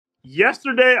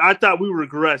yesterday I thought we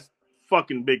regressed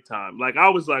fucking big time. Like I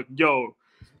was like, yo,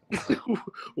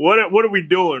 what are we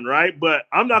doing, right? But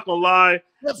I'm not gonna lie,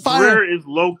 Greer is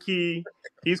low key.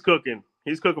 He's cooking.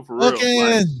 He's cooking for real.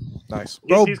 Like, nice,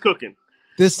 bro. He's cooking.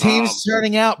 This team's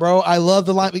turning out, bro. I love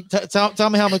the line. Tell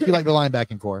me how much you like the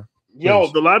linebacking core.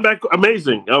 Yo, the linebacker,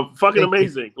 amazing, fucking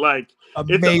amazing. Like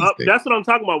amazing. That's what I'm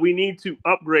talking about. We need to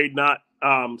upgrade, not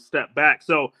step back.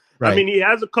 So I mean, he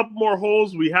has a couple more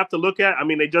holes we have to look at. I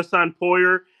mean, they just signed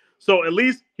Poyer, so at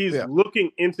least he's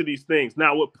looking into these things.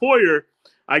 Now with Poyer,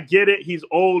 I get it. He's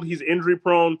old. He's injury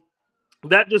prone.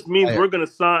 That just means we're gonna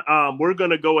sign. We're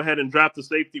gonna go ahead and draft the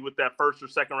safety with that first or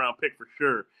second round pick for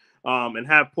sure, and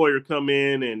have Poyer come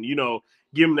in and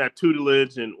give him that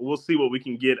tutelage, and we'll see what we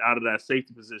can get out of that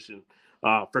safety position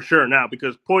for sure. Now,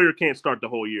 because Poyer can't start the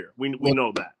whole year, we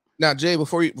know that. Now, Jay,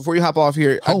 before you hop off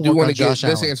here, I do want to get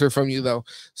this answer from you though.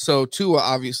 So Tua,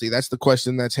 obviously, that's the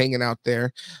question that's hanging out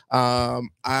there. I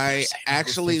don't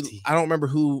remember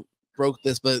who broke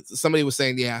this, but somebody was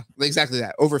saying, exactly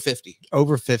that, over 50.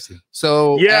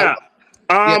 So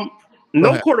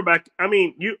no quarterback. I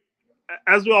mean,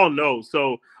 as we all know.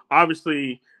 So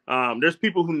obviously, there's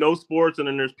people who know sports, and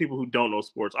then there's people who don't know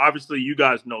sports. Obviously, you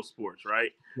guys know sports,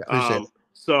 right?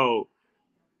 So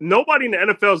nobody in the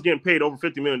NFL is getting paid over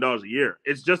 $50 million a year.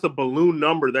 It's just a balloon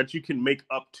number that you can make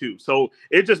up to. So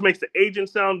it just makes the agent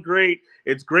sound great.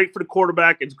 It's great for the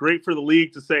quarterback. It's great for the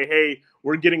league to say, hey,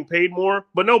 we're getting paid more,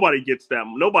 but nobody gets that.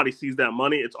 Nobody sees that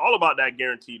money. It's all about that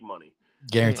guaranteed money.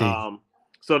 Guaranteed.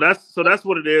 So that's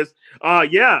what it is.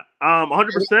 100%.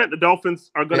 The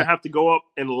Dolphins are going to have to go up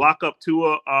and lock up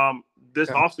Tua this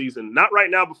offseason. Not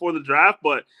right now before the draft,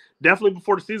 but definitely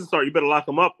before the season starts. You better lock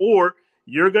them up, or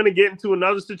you're going to get into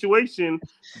another situation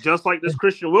just like this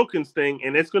Christian Wilkins thing,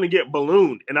 and it's going to get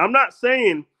ballooned. And I'm not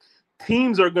saying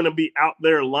teams are going to be out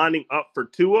there lining up for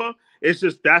Tua. It's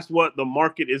just that's what the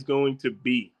market is going to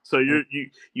be. So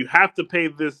you have to pay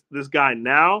this guy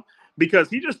now, because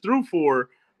he just threw for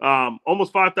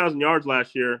almost 5,000 yards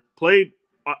last year, played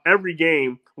every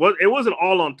game. Well, it wasn't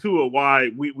all on Tua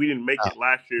why we didn't make it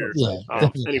last year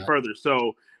any further.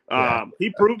 So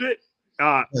he proved it.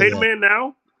 Pay the man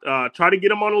now. Try to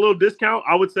get him on a little discount.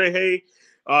 I would say, hey,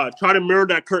 try to mirror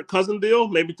that Kirk Cousins deal.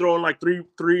 Maybe throw in like three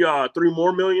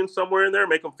more million somewhere in there,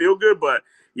 make him feel good. But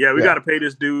we got to pay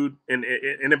this dude, and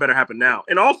it better happen now.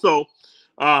 And also,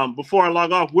 before I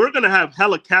log off, we're gonna have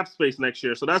hella cap space next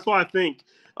year. So that's why I think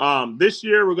this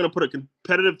year we're gonna put a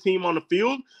competitive team on the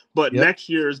field, but next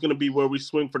year is gonna be where we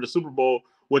swing for the Super Bowl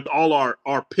with all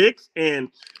our picks, and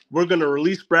we're gonna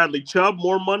release Bradley Chubb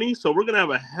more money. So we're gonna have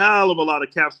a hell of a lot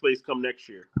of cap space come next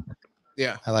year.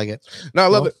 Yeah, I like it. No, I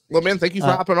love it. Well, man, thank you for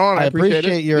hopping on. I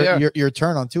appreciate your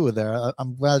turn on Tua there.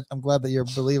 I'm glad that you're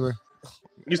a believer.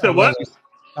 You said what?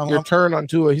 Your turn on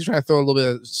Tua. He's trying to throw a little bit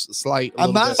of slight.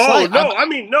 I'm not. Oh no, I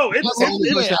mean no. It's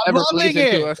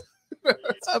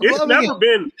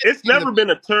never been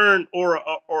a turn or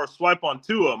a swipe on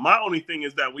Tua. My only thing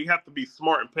is that we have to be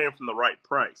smart and pay him from the right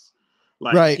price.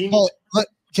 Like,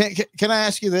 can I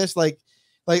ask you this? Like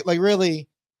really,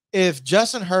 if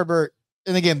Justin Herbert,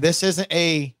 and again, this isn't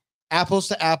a apples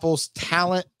to apples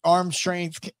talent, arm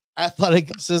strength,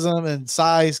 athleticism, and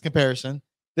size comparison.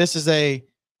 This is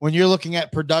when you're looking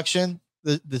at production,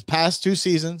 the past 2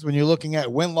 seasons, when you're looking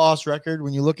at win-loss record,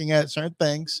 when you're looking at certain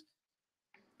things,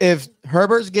 if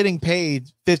Herbert's getting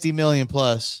paid $50 million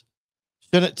plus,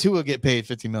 shouldn't Tua get paid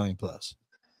 $50 million plus?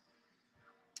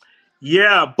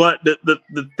 Yeah, but the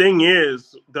thing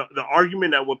is, the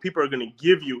argument that what people are going to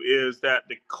give you is that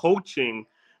the coaching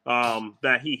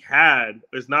that he had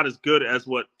is not as good as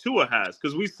what Tua has,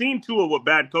 because we've seen Tua with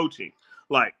bad coaching.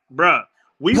 Like, bruh,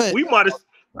 we might have.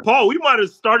 Paul, we might have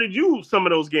started you some of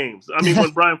those games. I mean, when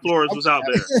Brian Flores was out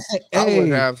there, I would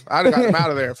have. I'd have got him out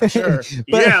of there for sure.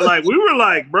 Like we were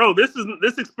like, bro, this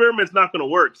experiment's not going to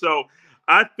work. So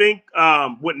I think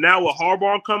with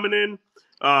Harbaugh coming in,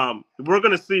 we're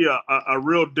going to see a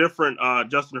real different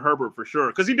Justin Herbert for sure,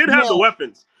 because he did have the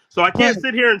weapons. So I can't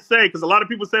sit here and say, because a lot of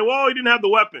people say, well, he didn't have the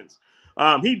weapons.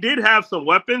 He did have some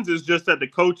weapons. It's just that the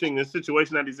coaching and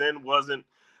situation that he's in wasn't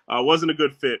a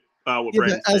good fit.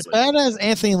 As bad as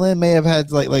Anthony Lynn may have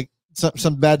had like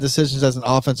some bad decisions as an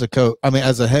offensive coach, I mean,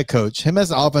 as a head coach, him as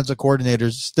an offensive coordinator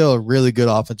is still a really good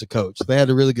offensive coach. They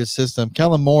had a really good system.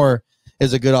 Kellen Moore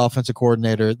is a good offensive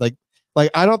coordinator. Like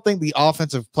I don't think the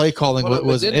offensive play calling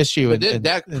was an issue. Did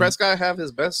Dak Prescott have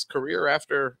his best career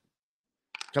after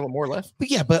Kellen Moore left?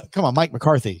 But come on, Mike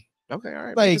McCarthy. Okay, all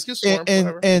right. Like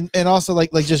and also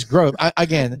like just growth.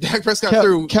 Again, Dak Prescott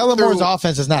Kellen Moore's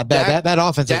offense is not bad. That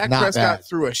offense is not bad. Dak Prescott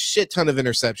threw a shit ton of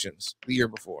interceptions the year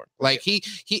before. Like he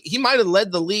might have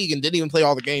led the league and didn't even play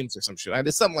all the games or some shit. I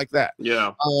did something like that.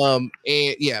 Yeah. And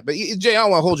yeah, but Jay, I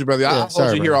don't want to hold you, brother. I'll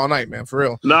hold you here all night, man. For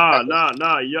real. Nah.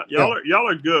 Y'all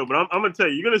are good, but I'm gonna tell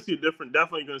you, you're gonna see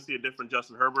definitely gonna see a different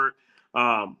Justin Herbert.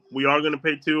 We are gonna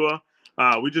pay Tua.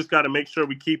 We just got to make sure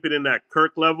we keep it in that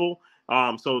Kirk level.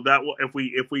 So that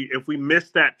if we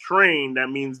miss that train, that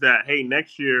means that, hey,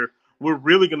 next year we're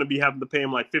really going to be having to pay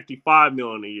him like $55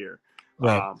 million a year.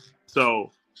 Right.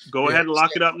 So go ahead and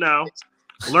lock it up now.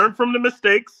 Learn from the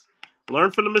mistakes.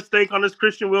 Learn from the mistake on this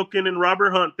Christian Wilkin and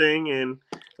Robert Hunt thing, and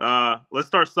let's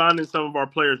start signing some of our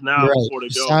players now before they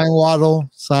go. Sign Waddle,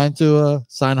 sign Tua,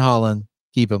 sign Holland,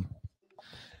 keep him.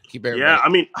 Keep everybody. Yeah, I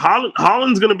mean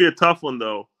Holland's going to be a tough one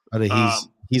though. But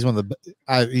he's one of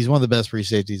the best free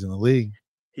safeties in the league.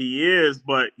 He is,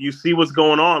 but you see what's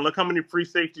going on. Look how many free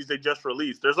safeties they just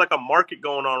released. There's like a market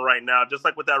going on right now, just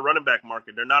like with that running back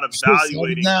market. They're not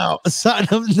evaluating. Sign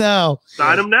him now.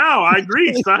 Sign him now. I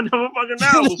agree. Sign him fucking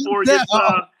now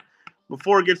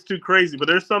before it gets too crazy. But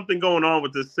there's something going on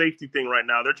with this safety thing right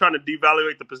now. They're trying to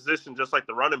devaluate the position just like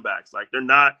the running backs. Like they're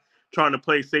not trying to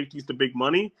play safeties to big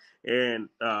money, and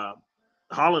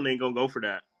Holland ain't gonna go for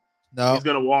that. No, he's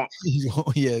gonna walk. He's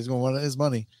gonna want his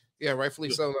money. Yeah, rightfully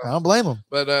so. I don't blame him.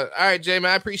 But all right, Jay,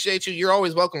 man, I appreciate you. You're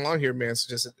always welcome on here, man. So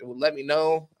just let me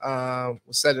know. We'll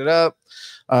set it up.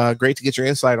 Great to get your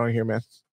insight on here, man.